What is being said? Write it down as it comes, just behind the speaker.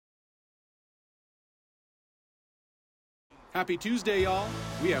Happy Tuesday, y'all.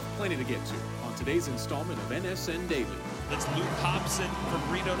 We have plenty to get to on today's installment of NSN Daily. That's Luke Hobson from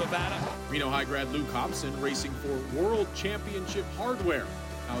Reno, Nevada. Reno High grad Luke Hobson racing for World Championship hardware.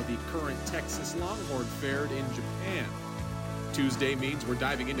 How the current Texas Longhorn fared in Japan. Tuesday means we're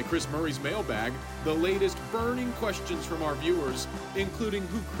diving into Chris Murray's mailbag, the latest burning questions from our viewers, including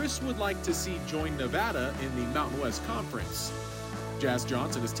who Chris would like to see join Nevada in the Mountain West Conference. Jazz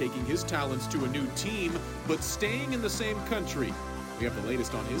Johnson is taking his talents to a new team, but staying in the same country. We have the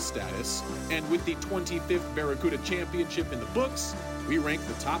latest on his status. And with the 25th Barracuda Championship in the books, we rank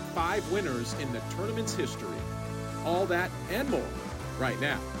the top 5 winners in the tournament's history. All that and more right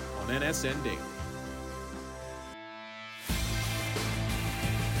now on NSN Daily.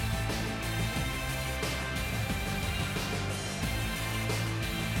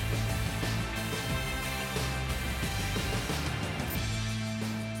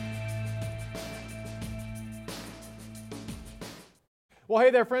 Well, hey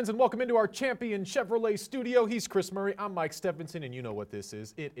there, friends, and welcome into our Champion Chevrolet studio. He's Chris Murray. I'm Mike Stephenson, and you know what this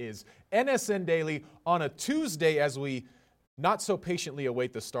is. It is NSN Daily on a Tuesday as we not so patiently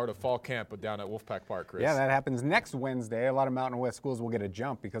await the start of fall camp down at Wolfpack Park, Chris. Yeah, that happens next Wednesday. A lot of Mountain West schools will get a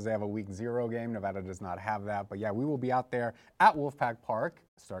jump because they have a week 0 game. Nevada does not have that. But yeah, we will be out there at Wolfpack Park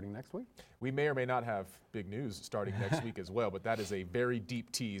starting next week. We may or may not have big news starting next week as well, but that is a very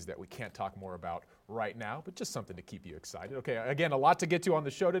deep tease that we can't talk more about right now, but just something to keep you excited. Okay, again, a lot to get to on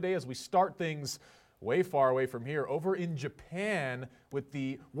the show today as we start things way far away from here, over in Japan with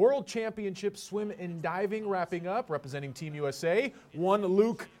the World Championship swim and diving wrapping up. Representing Team USA, one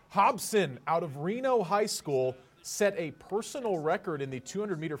Luke Hobson out of Reno High School set a personal record in the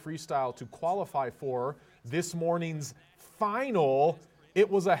 200-meter freestyle to qualify for this morning's final. It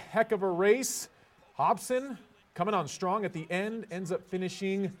was a heck of a race. Hobson coming on strong at the end, ends up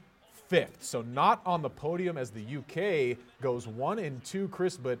finishing 5th. So not on the podium as the UK goes 1 and 2,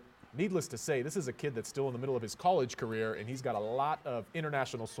 Chris, but needless to say, this is a kid that's still in the middle of his college career, and he's got a lot of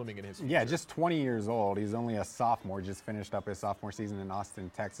international swimming in his future. Yeah, just 20 years old. He's only a sophomore, just finished up his sophomore season in Austin,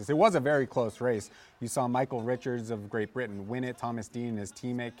 Texas. It was a very close race. You saw Michael Richards of Great Britain win it. Thomas Dean, his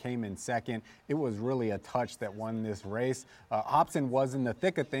teammate, came in second. It was really a touch that won this race. Hobson was in the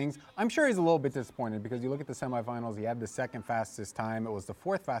thick of things. I'm sure he's a little bit disappointed because you look at the semifinals, he had the 2nd fastest time. It was the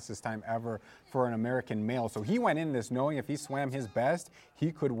 4th fastest time ever for an American male. So he went in this knowing if he swam his best,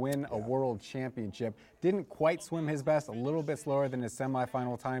 he could win a world championship. Didn't quite swim his best, a little bit slower than his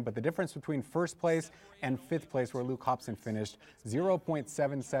semifinal time, but the difference between 1st place and 5th place, where Luke Hobson finished,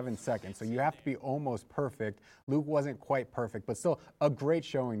 0.77 seconds. So you have to be almost perfect. Luke wasn't quite perfect, but still a great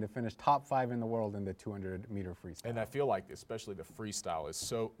showing to finish top 5 in the world in the 200-meter freestyle. And I feel like especially the freestyle is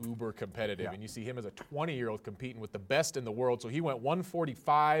so uber competitive. Yeah. And you see him as a 20-year-old competing with the best in the world. So he went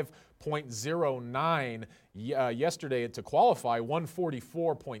 145.09 yesterday, and to qualify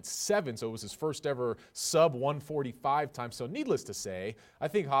 144.7. So it was his first ever sub 145 time. So needless to say, I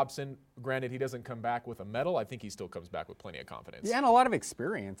think Hobson, granted he doesn't come back with a medal, I think he still comes back with plenty of confidence. Yeah, and a lot of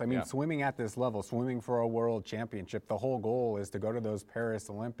experience. I mean, swimming at this level, swimming for a world championship, the whole goal is to go to those Paris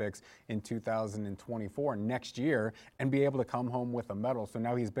Olympics in 2024 next year and be able to come home with a medal. So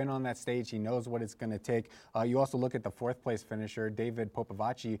now he's been on that stage. He knows what it's going to take. You also look at the 4th place finisher, David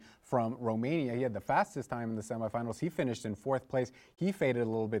Popovaci from Romania. He had the fastest time in the semifinals. He finished in 4th place. He faded a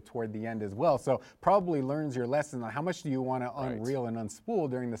little bit toward the end as well. So probably learns your lesson on how much do you want to unreel and unspool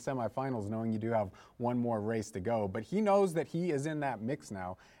during the semifinals, knowing you do have one more race to go. But he knows that he is in that mix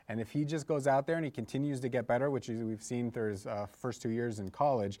now. And if he just goes out there and he continues to get better, which we've seen through his first 2 years in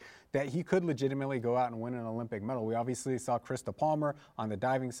college, that he could legitimately go out and win an Olympic medal. We obviously saw Krista Palmer on the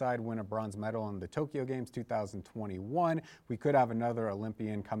diving side win a bronze medal in the Tokyo Games 2021. We could have another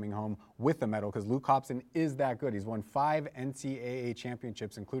Olympian coming home with a medal because Luke Hobson is that good. He's won 5 NCAA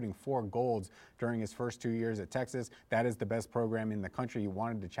championships, including 4 golds during his first 2 years at Texas. That is the best program in the country. He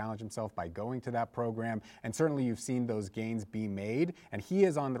wanted to challenge himself by going to that program. And certainly you've seen those gains be made. And he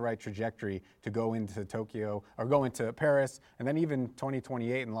is on the right trajectory to go into Tokyo or go into Paris and then even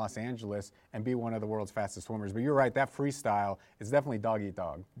 2028 in Los Angeles and be one of the world's fastest swimmers. But you're right, that freestyle is definitely dog eat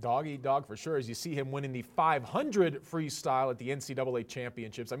dog. Dog eat dog for sure, as you see him winning the 500 freestyle at the NCAA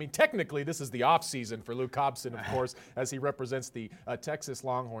championships. I mean, technically this is the off season for Luke Hobson, of course, as he represents the Texas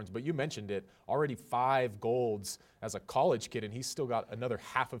Longhorns. But you mentioned it, already 5 golds as a college kid, and he's still got another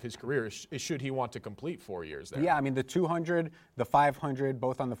half of his career, should he want to complete 4 years there. Yeah, I mean, the 200, the 500,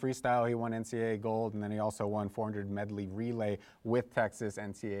 both on the freestyle, he won NCAA gold, and then he also won 400 medley relay with Texas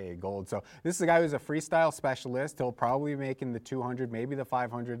NCAA gold. So this is a guy who's a freestyle specialist. He'll probably be making the 200, maybe the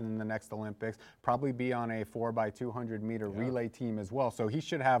 500 in the next Olympics, probably be on a 4x200 meter relay team as well. So he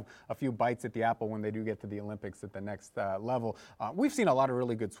should have a few bites at the apple when they do get to the Olympics at the next level. We've seen a lot of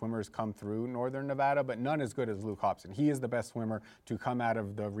really good swimmers come through Northern Nevada, but none as good as Luke Hobson. He is the best swimmer to come out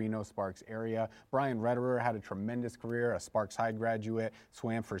of the Reno-Sparks area. Brian Retterer had a tremendous career, a Sparks High graduate,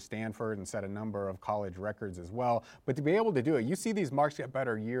 swam for Stanford and set a number of college records as well. But to be able to do it, you see these marks get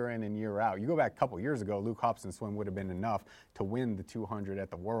better year in and year out. You go back a couple years ago, Luke Hobson's swim would have been enough to win the 200 at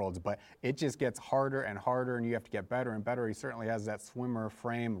the Worlds, but it just gets harder and harder, and you have to get better and better. He certainly has that swimmer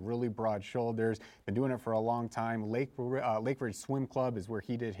frame, really broad shoulders, been doing it for a long time. Lake Ridge Swim Club is where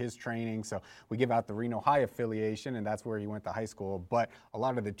he did his training, so we give out the Reno High affiliation, and that's where he went to high school, but a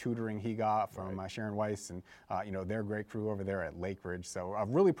lot of the tutoring he got from Sharon Weiss and their great crew over there at Lake Ridge. So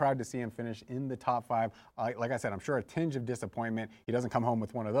I'm really proud to see him finish in the top 5. Like I said, I'm sure a tinge of disappointment. He doesn't come home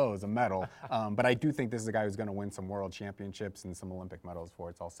with one of those, a medal, but I do think this is a guy who's going to win some world championships and some Olympic medals before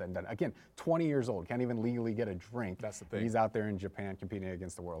it's all said and done. Again, 20 years old, can't even legally get a drink. That's the thing. He's out there in Japan competing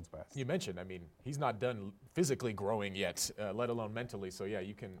against the world's best. You mentioned, I mean, he's not done physically growing yet, let alone mentally. So yeah,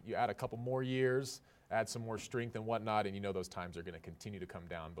 you add a couple more years, add some more strength and whatnot, and those times are going to continue to come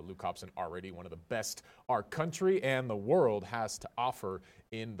down. But Luke Hobson already one of the best our country and the world has to offer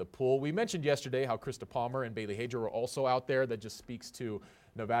in the pool. We mentioned yesterday how Krista Palmer and Bailey Hager were also out there. That just speaks to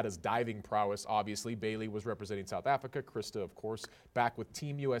Nevada's diving prowess, obviously. Bailey was representing South Africa. Krista, of course, back with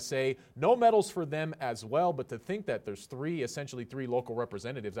Team USA. No medals for them as well, but to think that there's essentially three local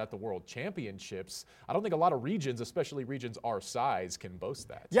representatives at the World Championships, I don't think a lot of regions, especially regions our size, can boast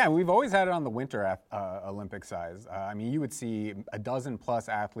that. Yeah, we've always had it on the winter Olympic size. I mean, you would see a dozen plus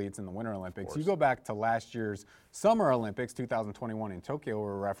athletes in the Winter Olympics. You go back to last year's Summer Olympics, 2021 in Tokyo,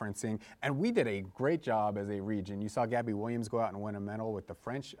 we're referencing, and we did a great job as a region. You saw Gabby Williams go out and win a medal with the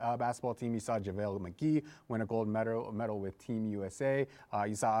French basketball team. You saw JaVale McGee win a gold medal with Team USA.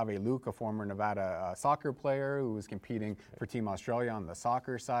 You saw Ave Luke, a former Nevada soccer player who was competing for Team Australia on the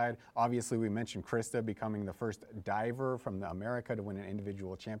soccer side. Obviously, we mentioned Krista becoming the first diver from America to win an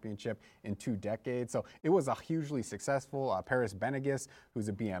individual championship in 2 decades. So it was a hugely successful. Paris Benegas, who's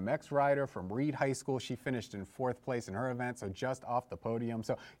a BMX rider from Reed High School, she finished in 4th place in her event, so just off the podium.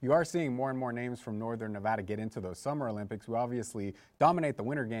 So you are seeing more and more names from Northern Nevada get into those Summer Olympics, who obviously dominate the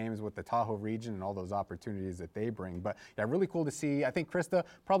Winter Games with the Tahoe region and all those opportunities that they bring. But yeah, really cool to see. I think Krista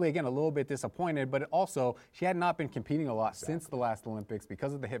probably, again, a little bit disappointed, but also she had not been competing a lot since the last Olympics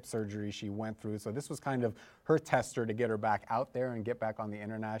because of the hip surgery she went through. So this was kind of her tester to get her back out there and get back on the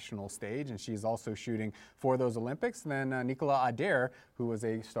international stage. And she's also shooting for those Olympics. And then Nicola Adair, who was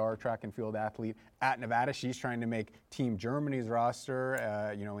a star track and field athlete at Nevada, she's trying to make Team Germany's roster,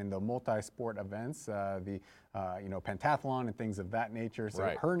 in the multi-sport events, pentathlon and things of that nature.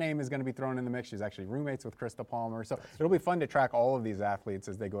 So her name is going to be thrown in the mix. She's actually roommates with Krista Palmer. So it'll be fun to track all of these athletes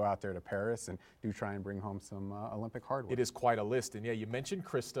as they go out there to Paris and do try and bring home some Olympic hardware. It is quite a list. And yeah, you mentioned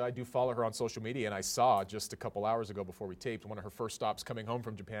Krista. I do follow her on social media, and I saw just a couple hours ago before we taped, one of her first stops coming home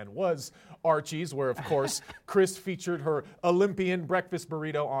from Japan was Archie's, where, of course, Chris featured her Olympian breakfast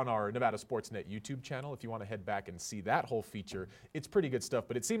burrito on our Nevada Sportsnet YouTube channel. If you want to head back and see that whole feature, it's pretty good stuff.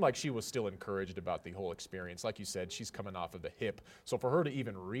 But it seemed like she was still encouraged about the whole experience. Like you said, she's coming off of the hip. So for her to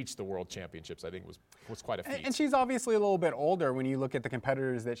even reach the World Championships, I think was quite a feat. And she's obviously a little bit older when you look at the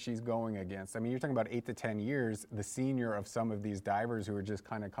competitors that she's going against. I mean, you're talking about 8 to 10 years, the senior of some of these divers who are just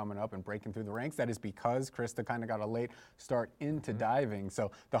kind of coming up and breaking through the ranks. That is because Krista kind of got a late start into diving.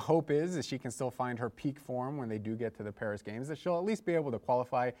 So the hope is she can still find her peak form when they do get to the Paris Games, that she'll at least be able to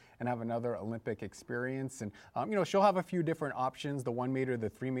qualify and have another Olympic experience. And, she'll have a few different options, the 1 meter, the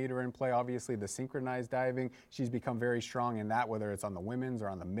 3 meter in play, obviously the synchronized diving. She's become very strong in that, whether it's on the women's or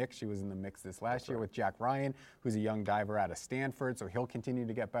on the mix. She was in the mix this last year with Jack Ryan, who's a young diver out of Stanford, so he'll continue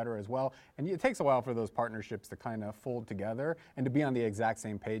to get better as well. And it takes a while for those partnerships to kind of fold together and to be on the exact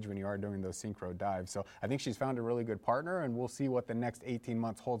same page when you are doing those synchro dives. So I think she's found a really good partner, and we'll see what the next 18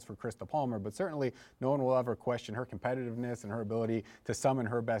 months holds for Krista Palmer. But certainly no one will ever question her competitiveness and her ability to summon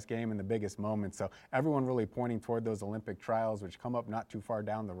her best game in the biggest moments. So everyone really pointing toward those Olympic trials, which come up not too far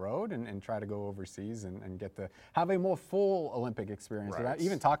down the road, and try to go overseas and get to have a more full Olympic experience. Right.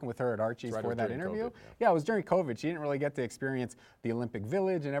 Even talking with her at Archie's for that interview. COVID, yeah, it was during COVID. She didn't really get to experience the Olympic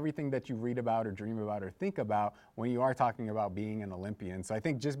Village and everything that you read about or dream about or think about when you are talking about being an Olympian. So I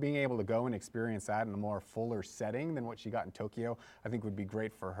think just being able to go and experience that in a more fuller setting than what she got in Tokyo, I think would be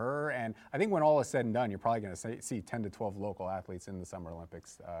great for her. And I think when all is said and done, you're probably going to see 10 to 12 local athletes in the Summer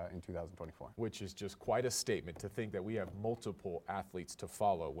Olympics in 2024. Which is just quite a statement to think that we have multiple athletes to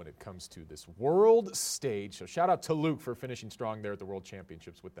follow when it comes to this world stage. So shout out to Luke for finishing strong there at the World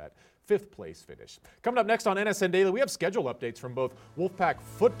Championships with that 5th place finish. Coming up next on NSN Daily, we have schedule updates from both Wolfpack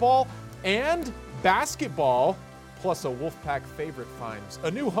football and basketball, plus a Wolfpack favorite finds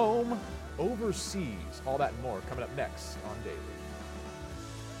a new home overseas. All that and more coming up next on Daily.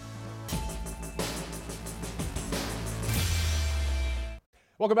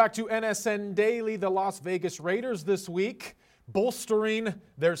 Welcome back to NSN Daily. The Las Vegas Raiders this week bolstering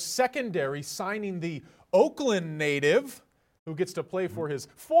their secondary, signing the Oakland native who gets to play for his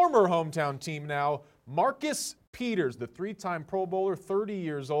former hometown team now, Marcus Peters, the 3-time Pro Bowler, 30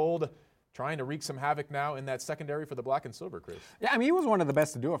 years old, trying to wreak some havoc now in that secondary for the black and silver, Chris. Yeah, I mean, he was one of the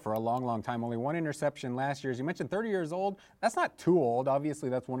best to do it for a long, long time. Only 1 interception last year. As you mentioned, 30 years old. That's not too old. Obviously,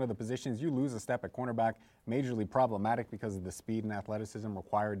 that's one of the positions. You lose a step at cornerback, majorly problematic because of the speed and athleticism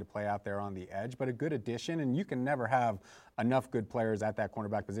required to play out there on the edge, but a good addition, and you can never have enough good players at that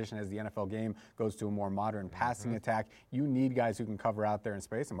cornerback position as the NFL game goes to a more modern passing attack. You need guys who can cover out there in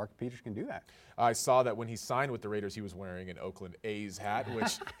space, and Marcus Peters can do that. I saw that when he signed with the Raiders, he was wearing an Oakland A's hat,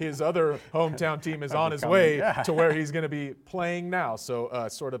 which his other hometown team is on his way to where he's going to be playing now. So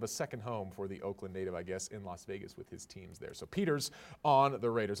sort of a second home for the Oakland native, I guess, in Las Vegas with his teams there. So Peters on the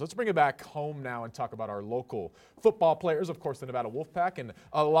Raiders. Let's bring it back home now and talk about our local football players. Of course, the Nevada Wolfpack, and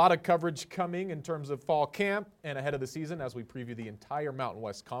a lot of coverage coming in terms of fall camp and ahead of the season as we preview the entire Mountain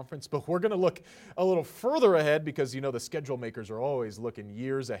West Conference. But we're going to look a little further ahead because, you know, the schedule makers are always looking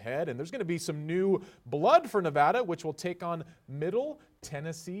years ahead. And there's going to be some new blood for Nevada, which will take on Middle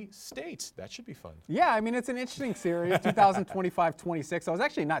Tennessee State. That should be fun. Yeah, I mean, it's an interesting series, 2025-26. I was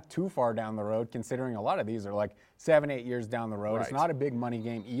actually not too far down the road, considering a lot of these are like 7-8 years down the road. Right. It's not a big money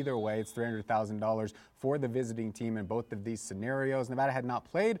game either way. It's $300,000 for the visiting team in both of these scenarios. Nevada had not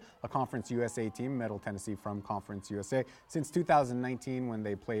played a Conference USA team, Middle Tennessee from Conference USA, since 2019 when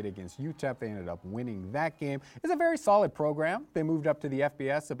they played against UTEP. They ended up winning that game. It's a very solid program. They moved up to the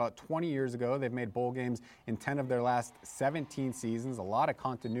FBS about 20 years ago. They've made bowl games in 10 of their last 17 seasons. A lot of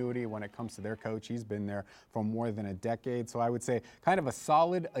continuity when it comes to their coach. He's been there for more than a decade. So I would say kind of a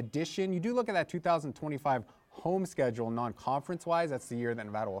solid addition. You do look at that 2025 home schedule non-conference-wise. That's the year that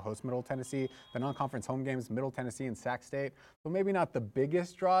Nevada will host Middle Tennessee. The non-conference home games, Middle Tennessee and Sac State. So maybe not the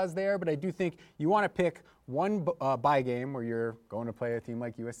biggest draws there, but I do think you want to pick one bye game where you're going to play a team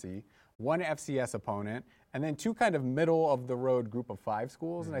like USC, one FCS opponent, and then 2 kind of middle-of-the-road group of 5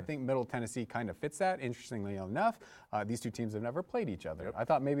 schools, and I think Middle Tennessee kind of fits that. Interestingly enough, these 2 teams have never played each other. Yep. I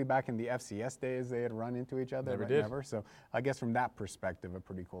thought maybe back in the FCS days they had run into each other, never. So I guess from that perspective, a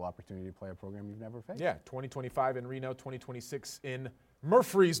pretty cool opportunity to play a program you've never faced. Yeah, 2025 in Reno, 2026 in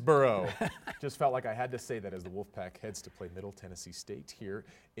Murfreesboro. Just felt like I had to say that as the Wolfpack heads to play Middle Tennessee State here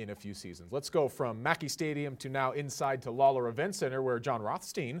in a few seasons. Let's go from Mackey Stadium to now inside to Lawler Event Center, where John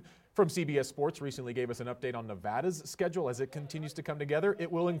Rothstein from CBS Sports recently gave us an update on Nevada's schedule as it continues to come together.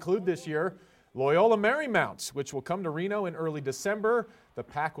 It will include this year Loyola Marymount, which will come to Reno in early December. The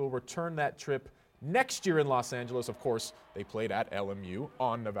Pack will return that trip next year in Los Angeles. Of course, they played at LMU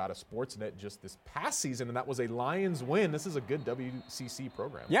on Nevada Sportsnet just this past season, and that was a Lions win. This is a good WCC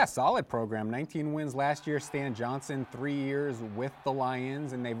program. Yeah, solid program. 19 wins last year. Stan Johnson, 3 years with the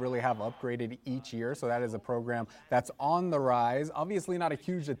Lions, and they really have upgraded each year, so that is a program that's on the rise. Obviously not a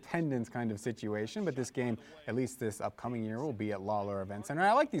huge attendance kind of situation, but this game, at least this upcoming year, will be at Lawler Event Center.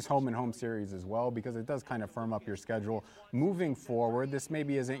 I like these home-and-home series as well because it does kind of firm up your schedule moving forward. This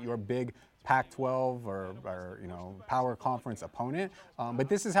maybe isn't your big Pac-12 or you know, power conference opponent. But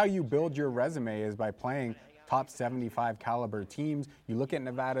this is how you build your resume, is by playing top 75 caliber teams. You look at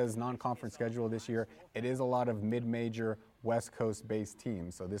Nevada's non-conference schedule this year, it is a lot of mid-major West Coast-based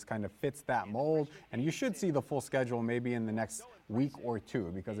teams. So this kind of fits that mold, and you should see the full schedule maybe in the next week or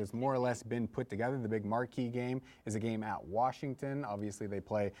 2 because it's more or less been put together. The big marquee game is a game at Washington. Obviously, they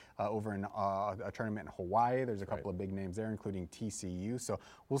play over in a tournament in Hawaii. There's a couple of big names there, including TCU. So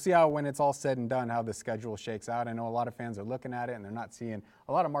we'll see how, when it's all said and done, how the schedule shakes out. I know a lot of fans are looking at it, and they're not seeing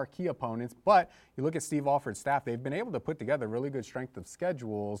a lot of marquee opponents, but you look at Steve Alford's staff, they've been able to put together really good strength of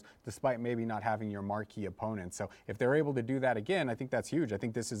schedules despite maybe not having your marquee opponents. So if they're able to do that again, I think that's huge. I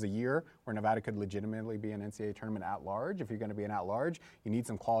think this is a year where Nevada could legitimately be an NCAA tournament at large if you're going to be an at at large, you need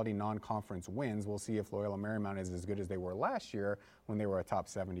some quality non-conference wins. We'll see if Loyola Marymount is as good as they were last year when they were a top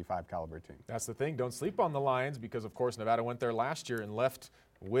 75 caliber team. That's the thing. Don't sleep on the Lions because, of course, Nevada went there last year and left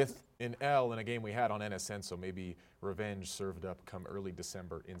with an L in a game we had on NSN, so maybe revenge served up come early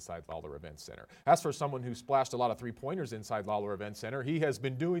December inside Lawler Event Center. As for someone who splashed a lot of three-pointers inside Lawler Event Center, he has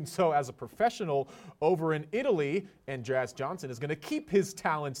been doing so as a professional over in Italy, and Jazz Johnson is going to keep his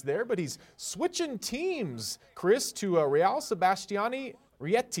talents there, but he's switching teams, Chris, to Real Sebastiani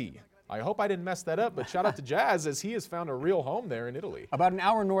Rieti. I hope I didn't mess that up, but shout out to Jazz as he has found a real home there in Italy. About an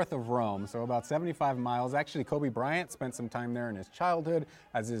hour north of Rome, so about 75 miles. Actually, Kobe Bryant spent some time there in his childhood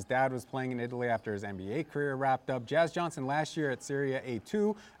as his dad was playing in Italy after his NBA career wrapped up. Jazz Johnson last year at Serie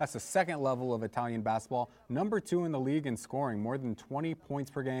A2, that's the second level of Italian basketball. Number 2 in the league in scoring, more than 20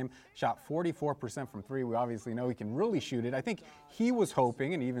 points per game, shot 44% from three. We obviously know he can really shoot it. I think he was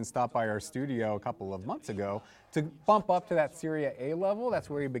hoping, and he even stopped by our studio a couple of months ago, to bump up to that Serie A level. That's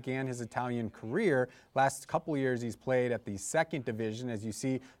where he began his Italian career. Last couple of years he's played at the second division, as you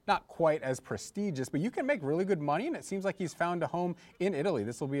see, not quite as prestigious, but you can make really good money, and it seems like he's found a home in Italy.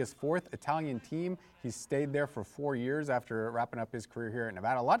 This will be his 4th Italian team. He's stayed there for 4 years after wrapping up his career here at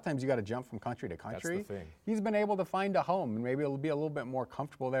Nevada. A lot of times you got to jump from country to country. That's the thing. He's been able to find a home, and maybe it'll be a little bit more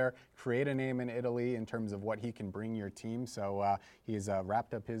comfortable there, create a name in Italy in terms of what he can bring your team. So he's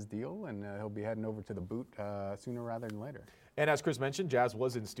wrapped up his deal, and he'll be heading over to the boot sooner rather than later. And as Chris mentioned, Jazz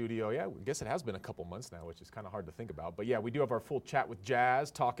was in studio. Yeah, I guess it has been a couple months now, which is kind of hard to think about. But yeah, we do have our full chat with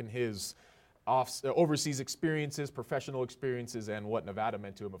Jazz, talking his overseas experiences, professional experiences, and what Nevada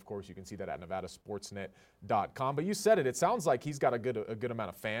meant to him. Of course, you can see that at nevadasportsnet.com. But you said it. It sounds like he's got a good amount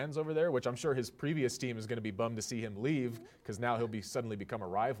of fans over there, which I'm sure his previous team is going to be bummed to see him leave because now he'll be suddenly become a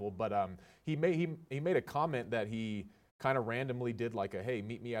rival. But he made a comment that he kind of randomly did like a, hey,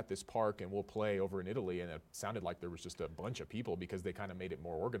 meet me at this park and we'll play over in Italy. And it sounded like there was just a bunch of people because they kind of made it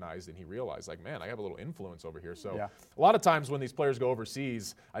more organized, and he realized like, man, I have a little influence over here. So a lot of times when these players go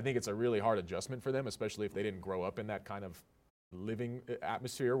overseas, I think it's a really hard adjustment for them, especially if they didn't grow up in that kind of living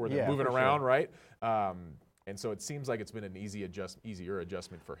atmosphere where they're moving around, right? And so it seems like it's been an easier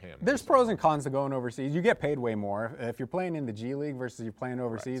adjustment for him. There's pros and cons to going overseas. You get paid way more. If you're playing in the G League versus you're playing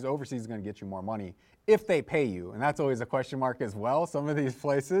overseas, overseas is going to get you more money if they pay you. And that's always a question mark as well. Some of these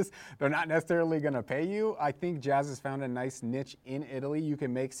places, they're not necessarily going to pay you. I think Jazz has found a nice niche in Italy. You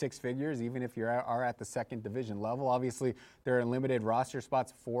can make 6 figures even if you are at the second division level. Obviously, there are limited roster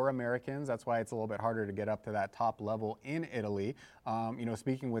spots for Americans. That's why it's a little bit harder to get up to that top level in Italy.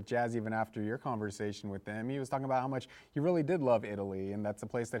 Speaking with Jazz even after your conversation with him, he was talking about how much he really did love Italy, and that's a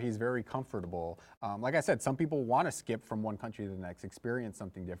place that he's very comfortable. Like I said, some people want to skip from one country to the next, experience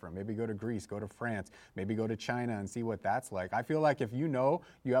something different, maybe go to Greece, go to France, maybe go to China and see what that's like. I feel like if you know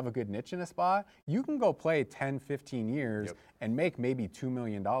you have a good niche in a spot, you can go play 10, 15 years and make maybe $2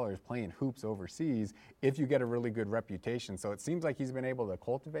 million playing hoops overseas if you get a really good reputation. So it seems like he's been able to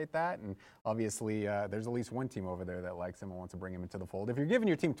cultivate that, and obviously there's at least one team over there that likes him and wants to bring him into the fold. If you're giving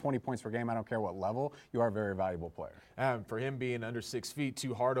your team 20 points per game, I don't care what level, you are a very valuable player. For him being under 6 feet,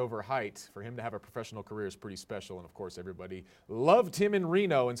 too hard over height, for him to have a professional career is pretty special. And of course, everybody loved him in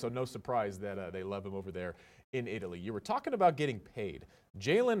Reno, and so no surprise that they love him over there in Italy. You were talking about getting paid.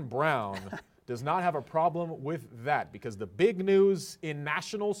 Jaylen Brown does not have a problem with that, because the big news in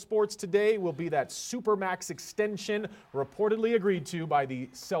national sports today will be that Supermax extension reportedly agreed to by the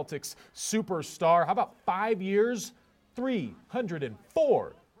Celtics superstar. How about 5 years,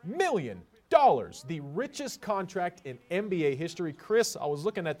 $304 million? The richest contract in NBA history. Chris, I was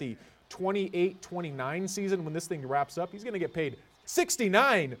looking at the 28-29 season when this thing wraps up. He's going to get paid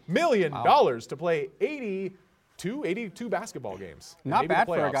 $69 million to play 82 basketball games. Not bad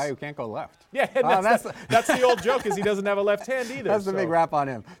for a guy who can't go left. Yeah, that's the old joke, is he doesn't have a left hand either. That's the big rap on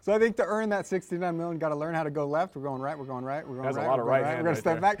him. So I think to earn that $69 million, got to learn how to go left. We're going right, we're going right, we're going right. That's a lot of right hand. We're going to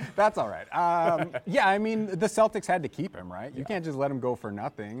step back. That's all right. I mean, the Celtics had to keep him, right? You can't just let him go for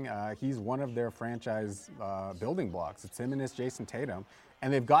nothing. He's one of their franchise building blocks. It's him and it's Jason Tatum.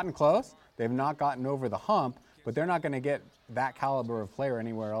 And they've gotten close. They've not gotten over the hump, but they're not going to get that caliber of player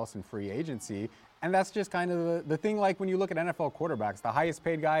anywhere else in free agency. And that's just kind of the thing, like when you look at NFL quarterbacks, the highest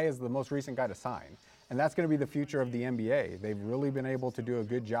paid guy is the most recent guy to sign. And that's going to be the future of the NBA. They've really been able to do a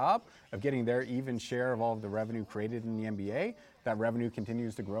good job of getting their even share of all of the revenue created in the NBA. That revenue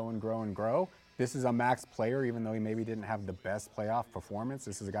continues to grow and grow and grow. This is a max player, even though he maybe didn't have the best playoff performance.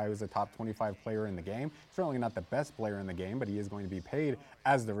 This is a guy who's a top 25 player in the game. Certainly not the best player in the game, but he is going to be paid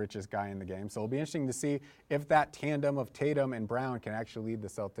as the richest guy in the game. So it'll be interesting to see if that tandem of Tatum and Brown can actually lead the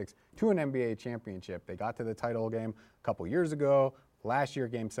Celtics to an NBA championship. They got to the title game a couple years ago, Last year,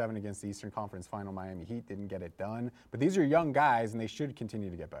 Game 7 against the Eastern Conference Final, Miami Heat didn't get it done. But these are young guys, and they should continue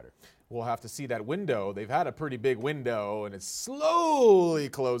to get better. We'll have to see that window. They've had a pretty big window, and it's slowly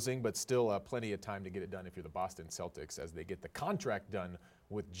closing, but still plenty of time to get it done if you're the Boston Celtics as they get the contract done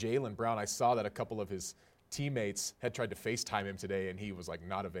with Jaylen Brown. I saw that a couple of his teammates had tried to FaceTime him today, and he was like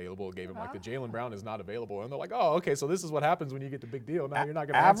not available. Gave him like the Jaylen Brown is not available, and they're like, oh, okay, so this is what happens when you get the big deal. Now you're not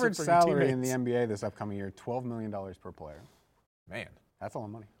going to average answer for salary your in the teammates. NBA this upcoming year, $12 million per player. Man, that's a lot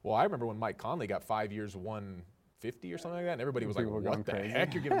of money. Well, I remember when Mike Conley got 5 years, 150 or something like that, and everybody was like, what the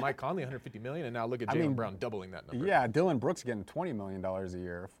heck? You're giving Mike Conley $150 million, and now look at Jaylen Brown doubling that number. Yeah, Dylan Brooks getting $20 million a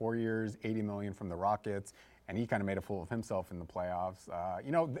year, 4 years, $80 million from the Rockets. And he kind of made a fool of himself in the playoffs.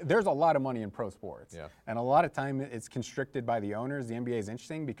 There's a lot of money in pro sports. Yeah. And a lot of time it's constricted by the owners. The NBA is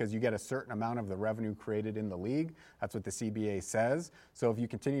interesting because you get a certain amount of the revenue created in the league. That's what the CBA says. So if you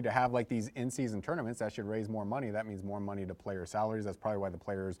continue to have like these in-season tournaments, that should raise more money. That means more money to player salaries. That's probably why the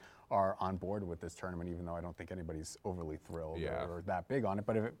players are on board with this tournament, even though I don't think anybody's overly thrilled or that big on it.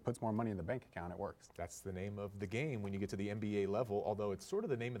 But if it puts more money in the bank account, it works. That's the name of the game when you get to the NBA level, although it's sort of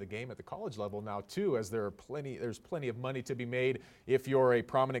the name of the game at the college level now too, as there's plenty of money to be made if you're a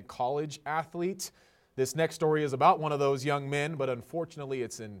prominent college athlete. This next story is about one of those young men, but unfortunately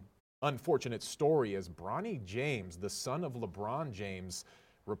it's an unfortunate story as Bronny James, the son of LeBron James,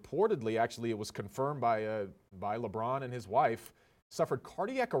 reportedly, actually it was confirmed by LeBron and his wife, suffered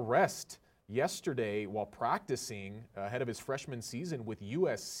cardiac arrest yesterday while practicing ahead of his freshman season with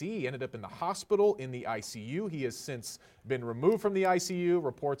USC. Ended up in the hospital in the ICU. He has since been removed from the ICU.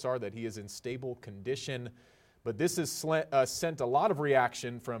 Reports are that he is in stable condition. But this has sent a lot of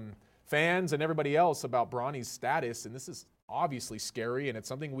reaction from fans and everybody else about Bronny's status, and this is obviously scary, and it's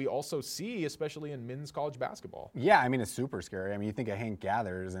something we also see, especially in men's college basketball. Yeah, I mean, it's super scary. I mean, you think of Hank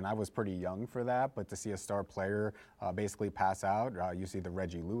Gathers, and I was pretty young for that, but to see a star player basically pass out, you see the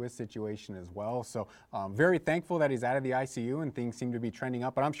Reggie Lewis situation as well. So very thankful that he's out of the ICU and things seem to be trending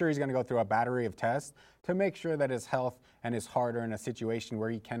up, but I'm sure he's going to go through a battery of tests to make sure that his health and his heart are in a situation where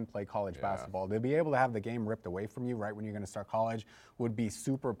he can play college basketball. To be able to have the game ripped away from you right when you're going to start college would be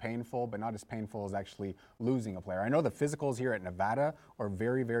super painful, but not as painful as actually losing a player. I know the physicals here at Nevada are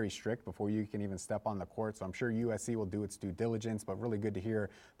very, very strict before you can even step on the court, so I'm sure USC will do its due diligence, but really good to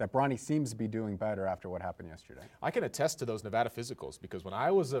hear that Bronny seems to be doing better after what happened yesterday. I can attest to those Nevada physicals because when I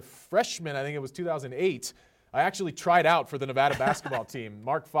was a freshman, I think it was 2008, I actually tried out for the Nevada basketball team.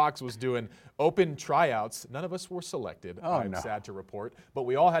 Mark Fox was doing open tryouts. None of us were selected, I'm sad to report, but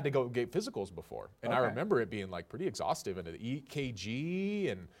we all had to go get physicals before. And I remember it being like pretty exhaustive and an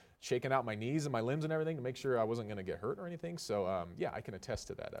EKG and shaking out my knees and my limbs and everything to make sure I wasn't going to get hurt or anything. So, yeah, I can attest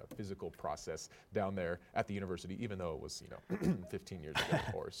to that physical process down there at the university, even though it was, 15 years ago,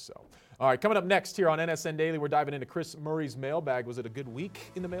 of course. So, all right, coming up next here on NSN Daily, we're diving into Chris Murray's mailbag. Was it a good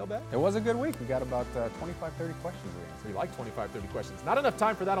week in the mailbag? It was a good week. We got about 25, 30 questions. We like 25, 30 questions. Not enough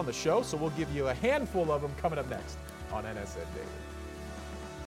time for that on the show, so we'll give you a handful of them coming up next on NSN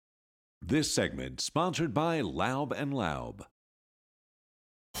Daily. This segment sponsored by Laub & Laub.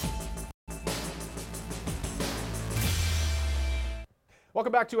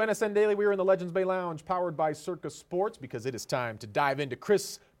 Welcome back to NSN Daily. We are in the Legends Bay Lounge, powered by Circa Sports, because it is time to dive into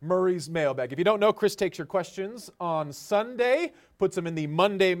Chris Murray's mailbag. If you don't know, Chris takes your questions on Sunday, puts them in the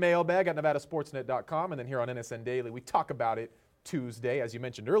Monday mailbag at nevadasportsnet.com, and then here on NSN Daily, we talk about it Tuesday. As you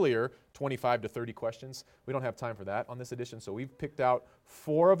mentioned earlier, 25 to 30 questions. We don't have time for that on this edition, so we've picked out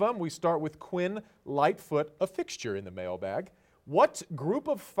 4 of them. We start with Quinn Lightfoot, a fixture in the mailbag. What group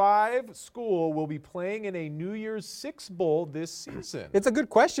of 5 school will be playing in a New Year's Six Bowl this season? It's a good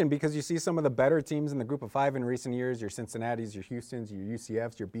question because you see some of the better teams in the group of 5 in recent years, your Cincinnatis, your Houstons, your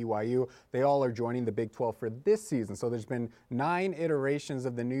UCFs, your BYU, they all are joining the Big 12 for this season. So there's been 9 iterations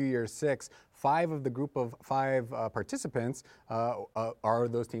of the New Year's Six. 5 of the group of 5 participants are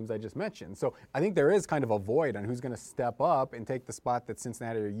those teams I just mentioned. So I think there is kind of a void on who's going to step up and take the spot that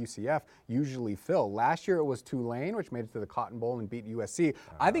Cincinnati or UCF usually fill. Last year it was Tulane, which made it to the Cotton Bowl and beat USC.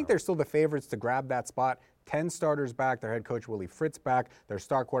 I think they're still the favorites to grab that spot. 10 starters back, their head coach Willie Fritz back, their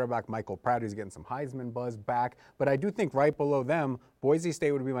star quarterback Michael Pratt, who's getting some Heisman buzz back. But I do think right below them, Boise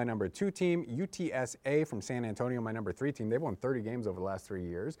State would be my number 2 team, UTSA from San Antonio, my number 3 team. They've won 30 games over the last 3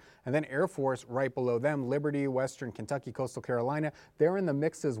 years. And then Air Force right below them, Liberty, Western Kentucky, Coastal Carolina. They're in the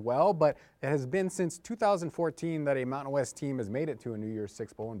mix as well, but it has been since 2014 that a Mountain West team has made it to a New Year's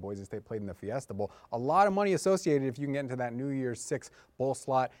Six Bowl, and Boise State played in the Fiesta Bowl. A lot of money associated if you can get into that New Year's Six Bowl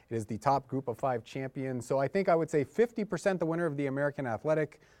slot. It is the top group of 5 champions. So I think I would say 50% the winner of the American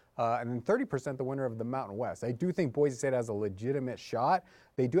Athletic and then 30% the winner of the Mountain West. I do think Boise State has a legitimate shot.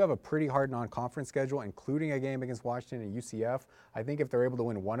 They do have a pretty hard non-conference schedule, including a game against Washington and UCF. I think if they're able to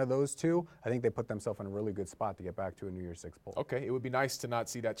win one of those two, I think they put themselves in a really good spot to get back to a New Year's Six bowl. Okay, it would be nice to not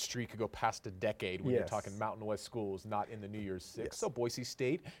see that streak go past a decade when you're talking Mountain West schools not in the New Year's Six. Yes. So Boise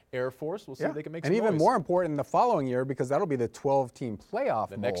State, Air Force, we'll see if they can make some noise. And even more important the following year, because that'll be the 12-team playoff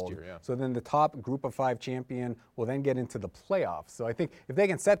the next year, yeah. So then the top group of 5 champion will then get into the playoffs. So I think if they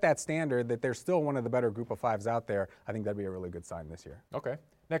can set that standard that they're still one of the better group of 5s out there, I think that'd be a really good sign this year. Okay.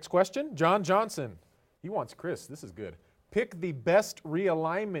 Next question, John Johnson. He wants Chris. This is good. Pick the best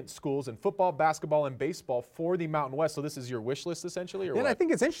realignment schools in football, basketball, and baseball for the Mountain West. So this is your wish list, essentially, or what? I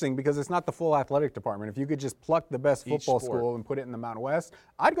think it's interesting because it's not the full athletic department. If you could just pluck the best football school and put it in the Mountain West,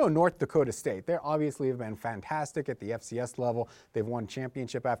 I'd go North Dakota State. They obviously have been fantastic at the FCS level. They've won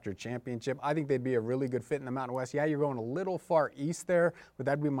championship after championship. I think they'd be a really good fit in the Mountain West. Yeah, you're going a little far east there, but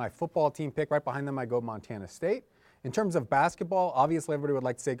that'd be my football team pick. Right behind them, I go Montana State. In terms of basketball, obviously everybody would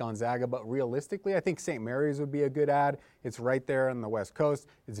like to say Gonzaga, but realistically, I think St. Mary's would be a good add. It's right there on the West Coast.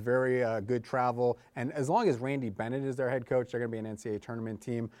 It's very good travel. And as long as Randy Bennett is their head coach, they're going to be an NCAA tournament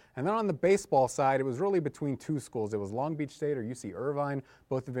team. And then on the baseball side, it was really between 2 schools. It was Long Beach State or UC Irvine.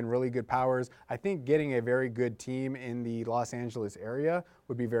 Both have been really good powers. I think getting a very good team in the Los Angeles area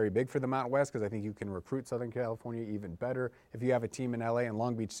would be very big for the Mountain West because I think you can recruit Southern California even better if you have a team in LA. And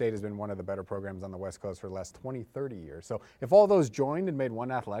Long Beach State has been one of the better programs on the West Coast for the last 20, 30 years. So if all those joined and made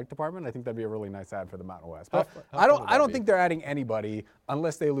one athletic department, I think that'd be a really nice add for the Mountain West. But I don't think they're adding anybody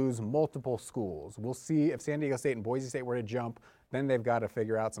unless they lose multiple schools. We'll see if San Diego State and Boise State were to jump. Then they've got to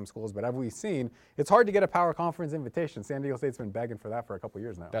figure out some schools. But as we've seen, it's hard to get a power conference invitation. San Diego State's been begging for that for a couple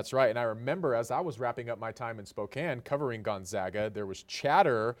years now. That's right. And I remember as I was wrapping up my time in Spokane covering Gonzaga, there was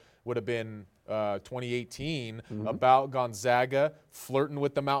chatter, would have been 2018, about Gonzaga flirting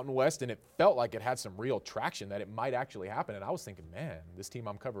with the Mountain West. And it felt like it had some real traction that it might actually happen. And I was thinking, man, this team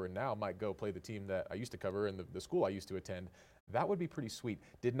I'm covering now might go play the team that I used to cover and the school I used to attend. That would be pretty sweet.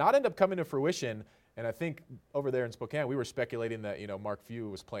 Did not end up coming to fruition. And I think over there in Spokane, we were speculating that, Mark Few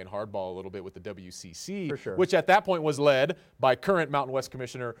was playing hardball a little bit with the WCC, for sure, which at that point was led by current Mountain West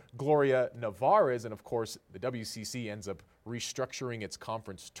Commissioner Gloria Nevarez. And, of course, the WCC ends up restructuring its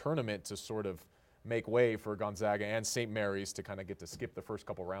conference tournament to sort of make way for Gonzaga and St. Mary's to kind of get to skip the first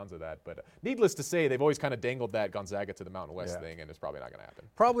couple rounds of that. But needless to say, they've always kind of dangled that Gonzaga to the Mountain West thing, and it's probably not going to happen.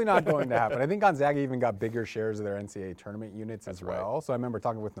 Probably not going to happen. I think Gonzaga even got bigger shares of their NCAA tournament units as well. Right. So I remember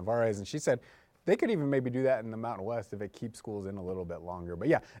talking with Nevarez, and she said they could even maybe do that in the Mountain West if it keeps schools in a little bit longer. But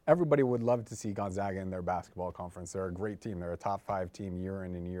yeah, everybody would love to see Gonzaga in their basketball conference. They're a great team. They're a top 5 team year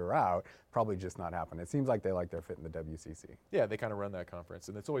in and year out. Probably just not happen. It seems like they like their fit in the WCC. Yeah, they kind of run that conference,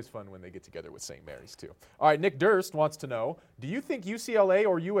 and it's always fun when they get together with St. Mary's too. All right, Nick Durst wants to know, do you think UCLA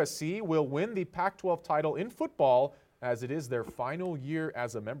or USC will win the Pac-12 title in football as it is their final year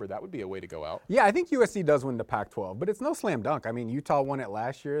as a member? That would be a way to go out. Yeah, I think USC does win the Pac-12, but it's no slam dunk. I mean, Utah won it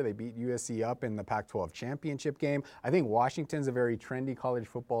last year. They beat USC up in the Pac-12 championship game. I think Washington's a very trendy college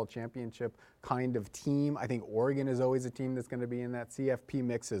football championship kind of team. I think Oregon is always a team that's going to be in that CFP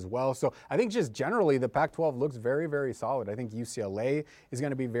mix as well. So I think just generally the Pac-12 looks very, very solid. I think UCLA is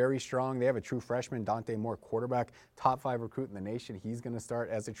going to be very strong. They have a true freshman, Dante Moore, quarterback, top 5 recruit in the nation. He's going to start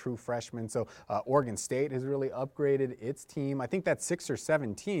as a true freshman. So Oregon State has really upgraded its team. I think that's 6 or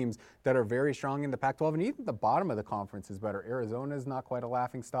 7 teams that are very strong in the Pac-12, and even the bottom of the conference is better. Arizona is not quite a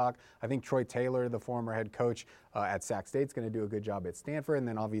laughingstock. I think Troy Taylor, the former head coach at Sac State, is going to do a good job at Stanford. And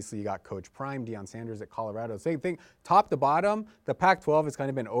then obviously you got Coach Prime, Deion Sanders at Colorado. Same thing, top to bottom, the Pac-12 has kind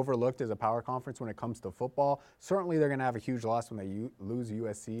of been overlooked as a power conference when it comes to football. Certainly they're going to have a huge loss when they lose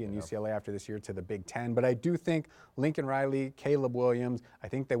USC and UCLA after this year to the Big Ten. But I do think Lincoln Riley, Caleb Williams, I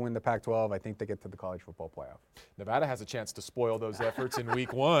think they win the Pac-12. I think they get to the college football playoff. Nevada has a chance to spoil those efforts in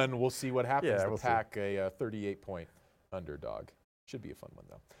week 1. We'll see what happens. Yeah, the Pac, a 38-point underdog. Should be a fun one,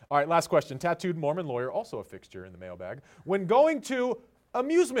 though. All right, last question. Tattooed Mormon lawyer, also a fixture in the mailbag. When going to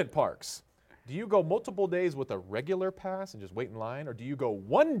amusement parks, do you go multiple days with a regular pass and just wait in line, or do you go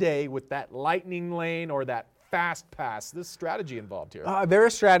one day with that lightning lane or that fast pass? This strategy involved here. There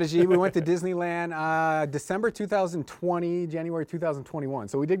is strategy. We went to Disneyland December 2020, January 2021.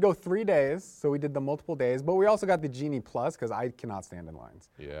 So we did go 3 days. So we did the multiple days, but we also got the Genie Plus because I cannot stand in lines.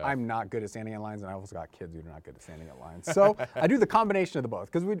 Yeah. I'm not good at standing in lines, and I also got kids who are not good at standing in lines. So I do the combination of the both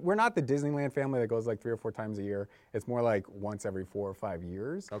because we're not the Disneyland family that goes like 3 or 4 times a year. It's more like once every 4 or 5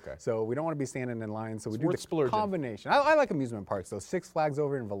 years. Okay. So we don't want to be standing in lines. So we It's do worth the splurging. combination. I like amusement parks. So Six Flags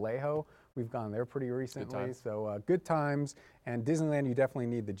over in Vallejo. We've gone there pretty recently, so good times. And Disneyland, you definitely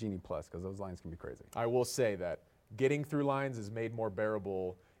need the Genie Plus because those lines can be crazy. I will say that getting through lines is made more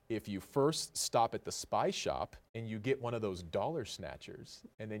bearable if you first stop at the Spy Shop and you get one of those dollar snatchers,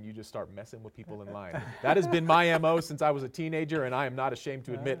 and then you just start messing with people in line. That has been my MO since I was a teenager, and I am not ashamed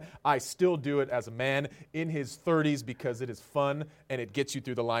to admit I still do it as a man in his 30s because it is fun and it gets you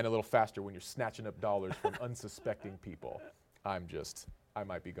through the line a little faster when you're snatching up dollars from unsuspecting people. I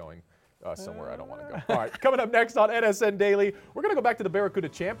might be going somewhere I don't want to go. All right, coming up next on NSN Daily, we're going to go back to the Barracuda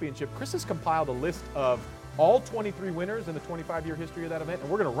Championship. Chris has compiled a list of all 23 winners in the 25-year history of that event, and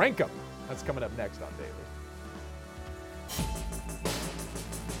we're going to rank them. That's coming up next on Daily.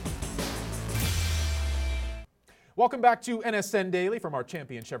 Welcome back to NSN Daily from our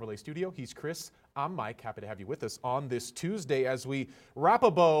Champion Chevrolet studio. He's Chris. I'm Mike. Happy to have you with us on this Tuesday as we wrap a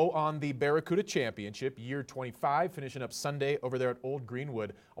bow on the Barracuda Championship, year 25, finishing up Sunday over there at Old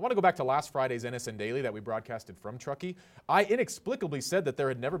Greenwood. I want to go back to last Friday's NSN Daily that we broadcasted from Truckee. I inexplicably said that there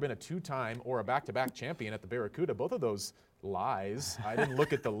had never been a two-time or a back-to-back champion at the Barracuda. Both of those lies. I didn't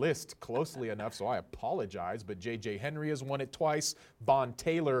look at the list closely enough, so I apologize. But J.J. Henry has won it twice. Bon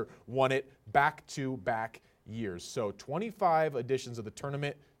Taylor won it back-to-back years. So 25 editions of the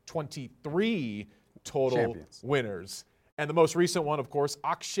tournament, 23 total winners. And the most recent one, of course,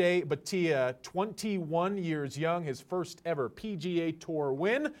 Akshay Bhatia, 21 years young, his first ever PGA Tour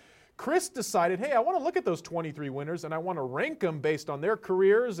win. Chris decided, hey, I want to look at those 23 winners and I want to rank them based on their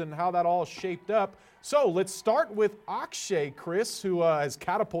careers and how that all shaped up. So let's start with Akshay, Chris, who has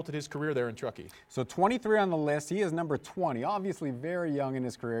catapulted his career there in Truckee. So 23 on the list. He is number 20, obviously very young in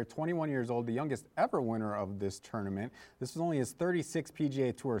his career, 21 years old, the youngest ever winner of this tournament. This was only his 36th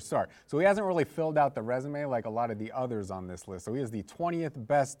PGA Tour start. So he hasn't really filled out the resume like a lot of the others on this list. So he is the 20th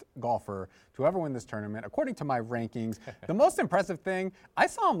best golfer to ever win this tournament, according to my rankings. The most impressive thing, I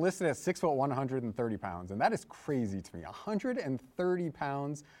saw him listed at 6'1", 130 pounds, and that is crazy to me. 130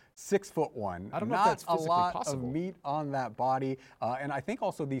 pounds. 6'1". I don't know if that's physically not a lot possible. of meat on that body. And I think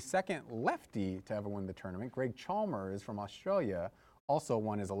also the second lefty to ever win the tournament, Greg Chalmers from Australia, also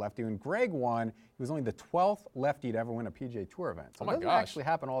won as a lefty. When Greg won, he was only the 12th lefty to ever win a PGA Tour event. So it doesn't actually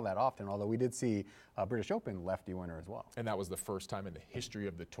happen all that often, although we did see a British Open lefty winner as well. And that was the first time in the history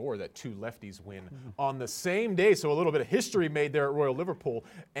of the tour that two lefties win on the same day. So a little bit of history made there at Royal Liverpool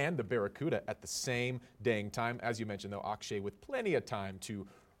and the Barracuda at the same dang time. As you mentioned, though, Akshay with plenty of time to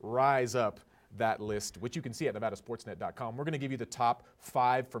rise up that list, which you can see at nevadasportsnet.com. We're going to give you the top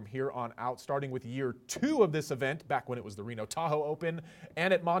 5 from here on out, starting with year 2 of this event, back when it was the Reno Tahoe Open,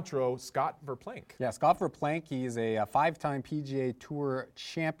 and at Montreux, Scott Verplank. Yeah, Scott Verplank, he's a 5-time PGA Tour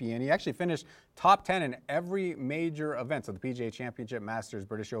champion. He actually finished top 10 in every major event. So the PGA Championship, Masters,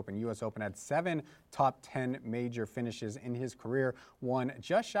 British Open, U.S. Open, had 7 top 10 major finishes in his career, won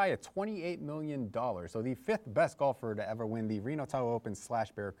just shy of $28 million. So the 5th best golfer to ever win the Reno Tahoe Open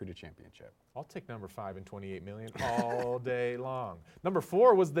 / Barracuda Championship. I'll take number 5 and $28 million all day long. Number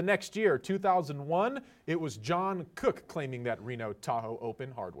 4 was the next year, 2001. It was John Cook claiming that Reno Tahoe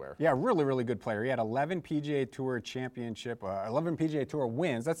Open hardware. Yeah, really, really good player. He had 11 PGA Tour 11 PGA Tour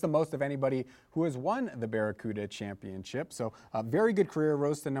wins. That's the most of anybody who has won the Barracuda Championship. So a very good career,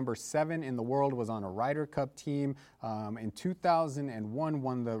 rose to number 7 in the world, was on a Ryder Cup team. In 2001,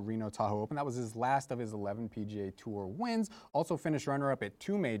 won the Reno Tahoe Open. That was his last of his 11 PGA Tour wins. Also finished runner-up at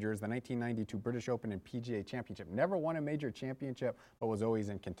 2 majors, the 1992 British Open and PGA Championship. Never won a major championship, but was always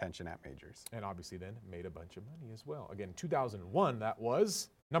in contention at majors. And obviously then made a bunch of money as well. Again, 2001, that was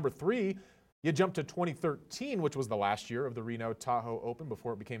number 3. You jump to 2013, which was the last year of the Reno Tahoe Open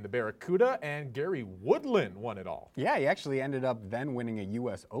before it became the Barracuda, and Gary Woodland won it all. Yeah, he actually ended up then winning a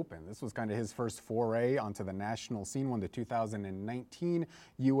U.S. Open. This was kind of his first foray onto the national scene. Won the 2019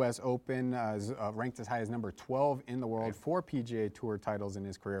 U.S. Open, ranked as high as number 12 in the world, 4 PGA Tour titles in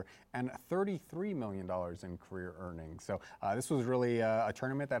his career, and $33 million in career earnings. So this was really a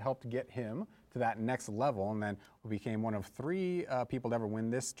tournament that helped get him to that next level, and then became one of 3 people to ever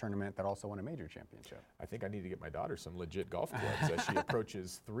win this tournament that also won a major championship. I think I need to get my daughter some legit golf clubs as she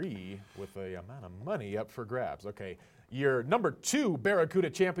approaches 3 with the amount of money up for grabs. Okay, your number 2 Barracuda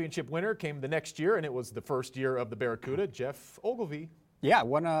Championship winner came the next year, and it was the first year of the Barracuda, Jeff Ogilvie. Yeah,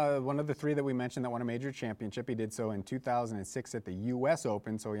 one of the 3 that we mentioned that won a major championship. He did so in 2006 at the U.S.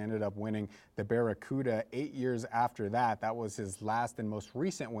 Open, so he ended up winning the Barracuda 8 years after that. That was his last and most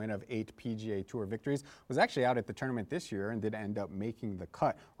recent win of 8 PGA Tour victories. Was actually out at the tournament this year and did end up making the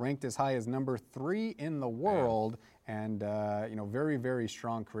cut. Ranked as high as number 3 in the world, and very, very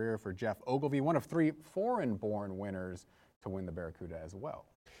strong career for Jeff Ogilvie. One of 3 foreign-born winners to win the Barracuda as well.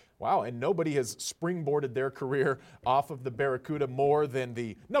 Wow, and nobody has springboarded their career off of the Barracuda more than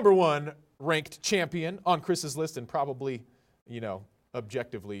the number 1 ranked champion on Chris's list, and probably,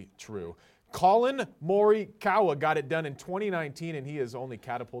 objectively true. Colin Morikawa got it done in 2019, and he has only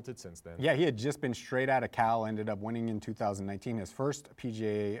catapulted since then. Yeah, he had just been straight out of Cal, ended up winning in 2019. His first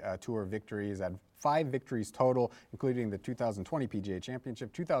PGA Tour victory. He's had 5 victories total, including the 2020 PGA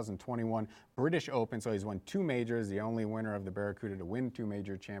Championship, 2021 British Open. So he's won 2 majors, the only winner of the Barracuda to win 2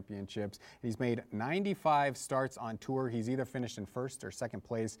 major championships. He's made 95 starts on tour. He's either finished in first or second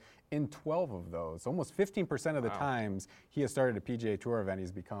place in 12 of those. Almost 15% of the times he has started a PGA Tour event,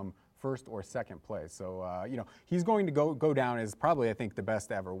 he's become first or second place. So, he's going to go down as probably, I think, the best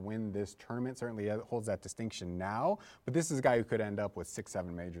to ever win this tournament. Certainly holds that distinction now. But this is a guy who could end up with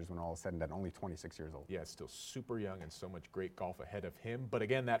 6-7 majors when all is said and done, only 26 years old. Yeah, still super young and so much great golf ahead of him. But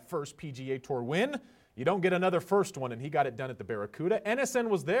again, that first PGA Tour win, you don't get another first one, and he got it done at the Barracuda. NSN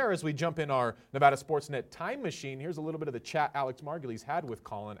was there as we jump in our Nevada Sportsnet time machine. Here's a little bit of the chat Alex Margulies had with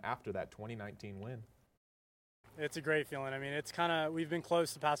Colin after that 2019 win. It's a great feeling. I mean, it's we've been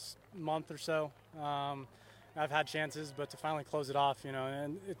close the past month or so. I've had chances, but to finally close it off,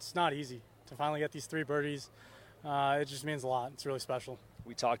 and it's not easy to finally get these 3 birdies. It just means a lot. It's really special.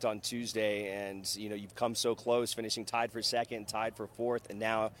 We talked on Tuesday, and you've come so close, finishing tied for second, tied for fourth, and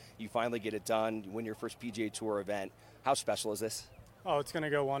now you finally get it done. You win your first PGA Tour event. How special is this? Oh, it's going to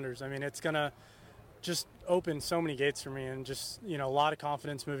go wonders. I mean, it's going to just open so many gates for me, and just a lot of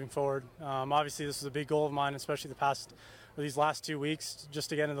confidence moving forward. Obviously, this was a big goal of mine, especially these last 2 weeks, just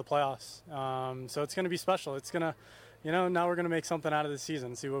to get into the playoffs. So it's going to be special. It's going to, now we're going to make something out of this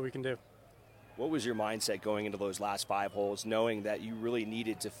season, see what we can do. What was your mindset going into those last 5 holes, knowing that you really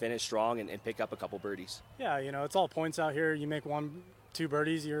needed to finish strong and pick up a couple birdies? Yeah, it's all points out here. You make 1-2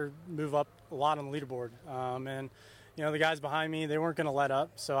 birdies, you move up a lot on the leaderboard. And the guys behind me, they weren't going to let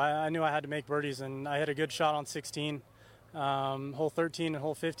up. So I knew I had to make birdies, and I hit a good shot on 16. Hole 13 and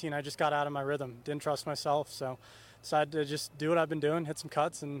hole 15, I just got out of my rhythm. Didn't trust myself, so decided to just do what I've been doing, hit some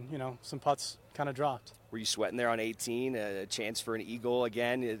cuts, and, some putts kind of dropped. Were you sweating there on 18, a chance for an eagle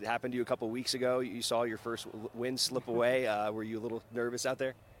again? It happened to you a couple weeks ago. You saw your first win slip away. Were you a little nervous out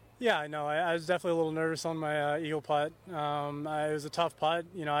there? Yeah, I know. I was definitely a little nervous on my eagle putt. It was a tough putt.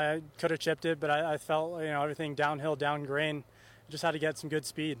 I could have chipped it, but I felt, everything downhill, down grain. Just had to get some good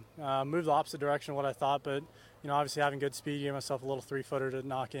speed. Moved the opposite direction of what I thought, but, obviously having good speed, gave myself a little 3-footer to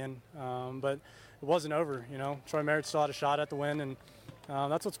knock in. But it wasn't over, Troy Merritt still had a shot at the win, and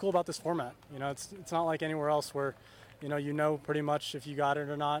that's what's cool about this format. It's not like anywhere else where, pretty much if you got it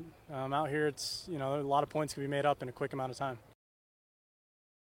or not. Out here, it's, a lot of points can be made up in a quick amount of time.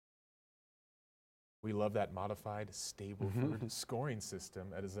 We love that modified Stableford scoring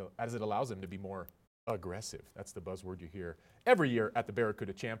system as it allows them to be more aggressive. That's the buzzword you hear every year at the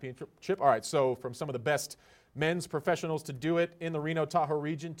Barracuda Championship. All right, so from some of the best men's professionals to do it in the Reno-Tahoe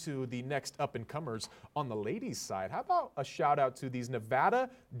region to the next up-and-comers on the ladies' side, how about a shout-out to these Nevada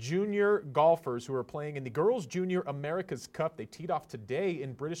junior golfers who are playing in the Girls Junior America's Cup. They teed off today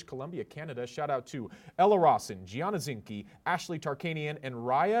in British Columbia, Canada. Shout-out to Ella Rawson, Gianna Zinke, Ashley Tarkanian, and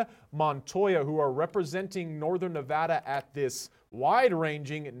Raya Montoya, who are representing Northern Nevada at this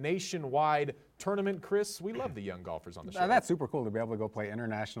wide-ranging nationwide tournament. Chris, we love the young golfers on the show. That's super cool to be able to go play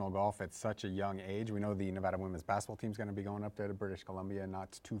international golf at such a young age. We know the Nevada women's basketball team is going to be going up there to British Columbia,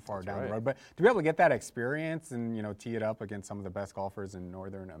 not too far down the road. But to be able to get that experience and tee it up against some of the best golfers in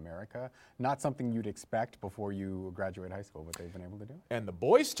Northern America, not something you'd expect before you graduate high school, but they've been able to do. And the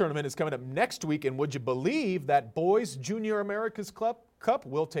boys tournament is coming up next week, and would you believe that Boys Junior America's Cup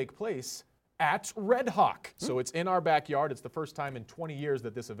will take place at Red Hawk. So it's in our backyard. It's the first time in 20 years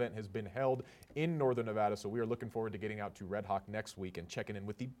that this event has been held in Northern Nevada. So we are looking forward to getting out to Red Hawk next week and checking in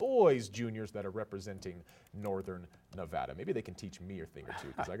with the boys juniors that are representing Northern Nevada. Maybe they can teach me a thing or two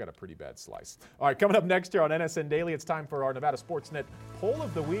because I got a pretty bad slice. All right, coming up next here on NSN Daily, it's time for our Nevada Sportsnet Poll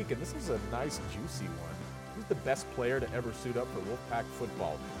of the Week. And this is a nice, juicy one. Who's the best player to ever suit up for Wolfpack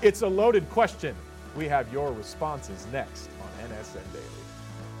football? It's a loaded question. We have your responses next on NSN Daily.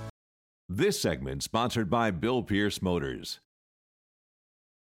 This segment sponsored by Bill Pierce Motors.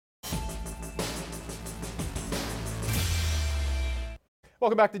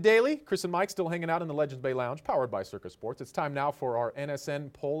 Welcome back to Daily. Chris and Mike still hanging out in the Legends Bay Lounge, powered by Circus Sports. It's time now for our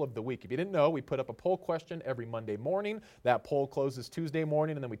NSN Poll of the Week. If you didn't know, we put up a poll question every Monday morning. That poll closes Tuesday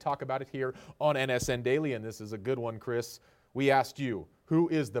morning, and then we talk about it here on NSN Daily, and this is a good one, Chris. We asked you, who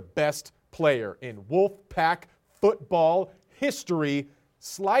is the best player in Wolfpack football history?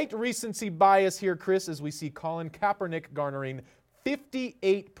 Slight recency bias here, Chris, as we see Colin Kaepernick garnering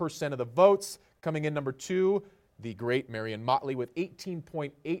 58% of the votes. Coming in number 2, the great Marion Motley with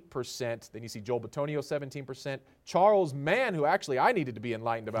 18.8%. Then you see Joel Batonio, 17%. Charles Mann, who actually I needed to be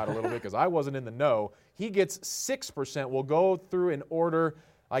enlightened about a little bit because I wasn't in the know, he gets 6%. We'll go through in order.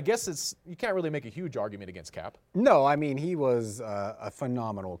 I guess you can't really make a huge argument against Cap. No, I mean, he was a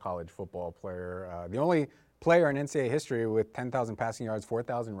phenomenal college football player. The only player in NCAA history with 10,000 passing yards,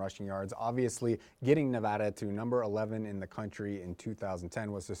 4,000 rushing yards. Obviously, getting Nevada to number 11 in the country in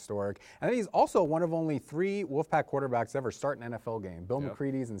 2010 was historic. And then he's also one of only 3 Wolfpack quarterbacks to ever start an NFL game. Bill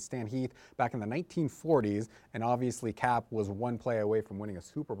McCready's and Stan Heath back in the 1940s. And obviously, Cap was one play away from winning a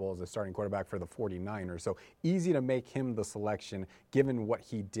Super Bowl as a starting quarterback for the 49ers. So easy to make him the selection given what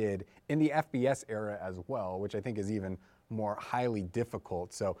he did in the FBS era as well, which I think is even more highly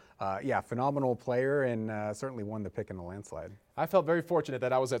difficult. So, phenomenal player and certainly won the pick in the landslide. I felt very fortunate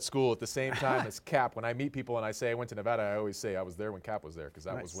that I was at school at the same time as Cap. When I meet people and I say I went to Nevada, I always say I was there when Cap was there because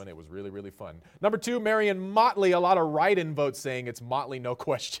that was when it was really, really fun. Number 2, Marion Motley. A lot of write-in votes saying it's Motley, no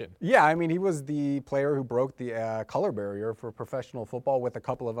question. Yeah, I mean, he was the player who broke the color barrier for professional football with a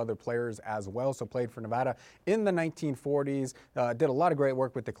couple of other players as well. So played for Nevada in the 1940s, did a lot of great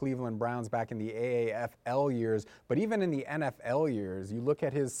work with the Cleveland Browns back in the AAFL years. But even in the NFL years, you look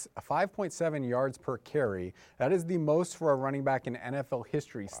at his 5.7 yards per carry. That is the most for a running back in NFL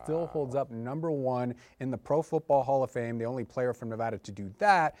history. Wow. Still holds up number 1 in the Pro Football Hall of Fame, the only player from Nevada to do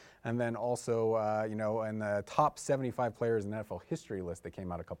that. And then also, in the top 75 players in the NFL history list that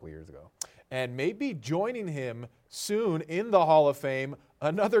came out a couple of years ago. And maybe joining him soon in the Hall of Fame,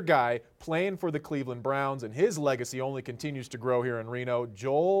 another guy playing for the Cleveland Browns, and his legacy only continues to grow here in Reno,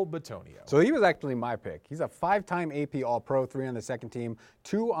 Joel Bitonio. So he was actually my pick. He's a 5-time AP All-Pro, 3 on the second team,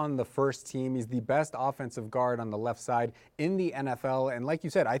 2 on the first team. He's the best offensive guard on the left side in the NFL. And like you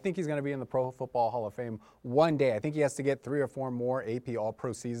said, I think he's going to be in the Pro Football Hall of Fame one day. I think he has to get 3 or 4 more AP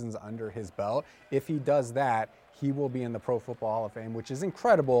All-Pro seasons under his belt. If he does that, he will be in the Pro Football Hall of Fame, which is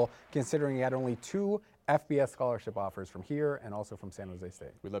incredible considering he had only 2 FBS scholarship offers from here and also from San Jose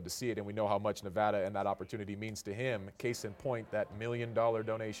State. We'd love to see it, and we know how much Nevada and that opportunity means to him. Case in point, that $1 million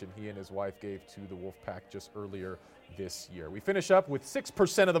donation he and his wife gave to the Wolfpack just earlier this year. We finish up with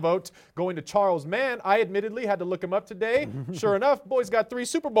 6% of the vote going to Charles Mann. I admittedly had to look him up today. Sure enough, boy's got 3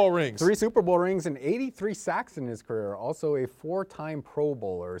 Super Bowl rings. 3 Super Bowl rings and 83 sacks in his career. Also a 4-time Pro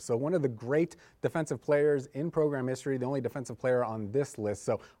Bowler. So one of the great defensive players in program history, the only defensive player on this list.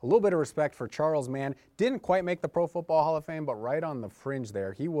 So a little bit of respect for Charles Mann. Didn't quite make the Pro Football Hall of Fame, but right on the fringe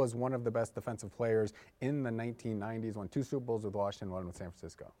there. He was one of the best defensive players in the 1990s. Won 2 Super Bowls with Washington, 1 with San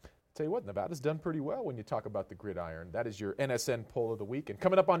Francisco. Tell you what, Nevada's done pretty well when you talk about the gridiron. That is your NSN poll of the week. And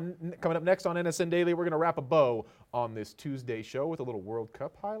coming up next on NSN Daily, we're going to wrap a bow on this Tuesday show with a little World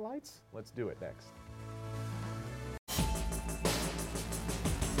Cup highlights. Let's do it next.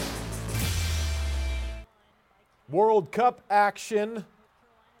 World Cup action.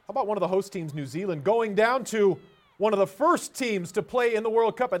 How about one of the host teams, New Zealand, going down to one of the first teams to play in the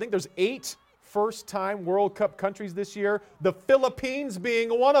World Cup? I think there's 8 first-time World Cup countries this year, the Philippines being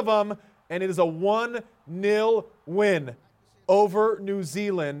one of them, and it is a 1-0 win over New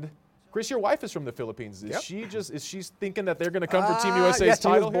Zealand. Chris, your wife is from the Philippines. Is she thinking that they're going to come for Team USA's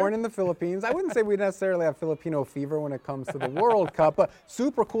title? She was born in the Philippines. I wouldn't say we necessarily have Filipino fever when it comes to the World Cup, but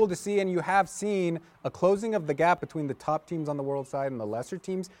super cool to see, and you have seen a closing of the gap between the top teams on the world side and the lesser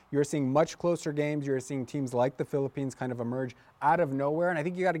teams. You're seeing much closer games. You're seeing teams like the Philippines kind of emerge out of nowhere, and I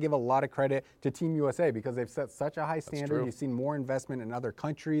think you got to give a lot of credit to Team USA because they've set such a high standard. You've seen more investment in other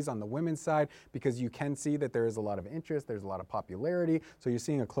countries on the women's side because you can see that there is a lot of interest, there's a lot of popularity, so you're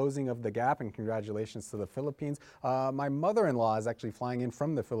seeing a closing of the gap, and congratulations to the Philippines. My mother-in-law is actually flying in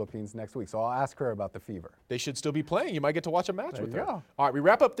from the Philippines next week, so I'll ask her about the fever. They should still be playing. You might get to watch a match with her. Go. All right, we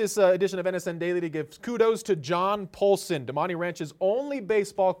wrap up this edition of NSN Daily to give kudos to John Polson, Damani Ranch's only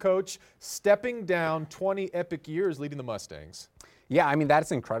baseball coach, stepping down 20 epic years leading the Mustangs. Yeah, I mean,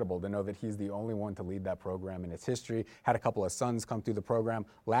 that's incredible to know that he's the only one to lead that program in its history. Had a couple of sons come through the program.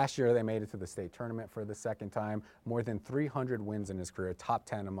 Last year, they made it to the state tournament for the second time. More than 300 wins in his career, top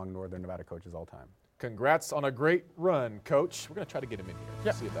 10 among Northern Nevada coaches all time. Congrats on a great run, Coach. We're going to try to get him in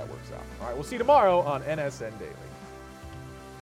here. See if that works out. All right, we'll see you tomorrow on NSN Daily.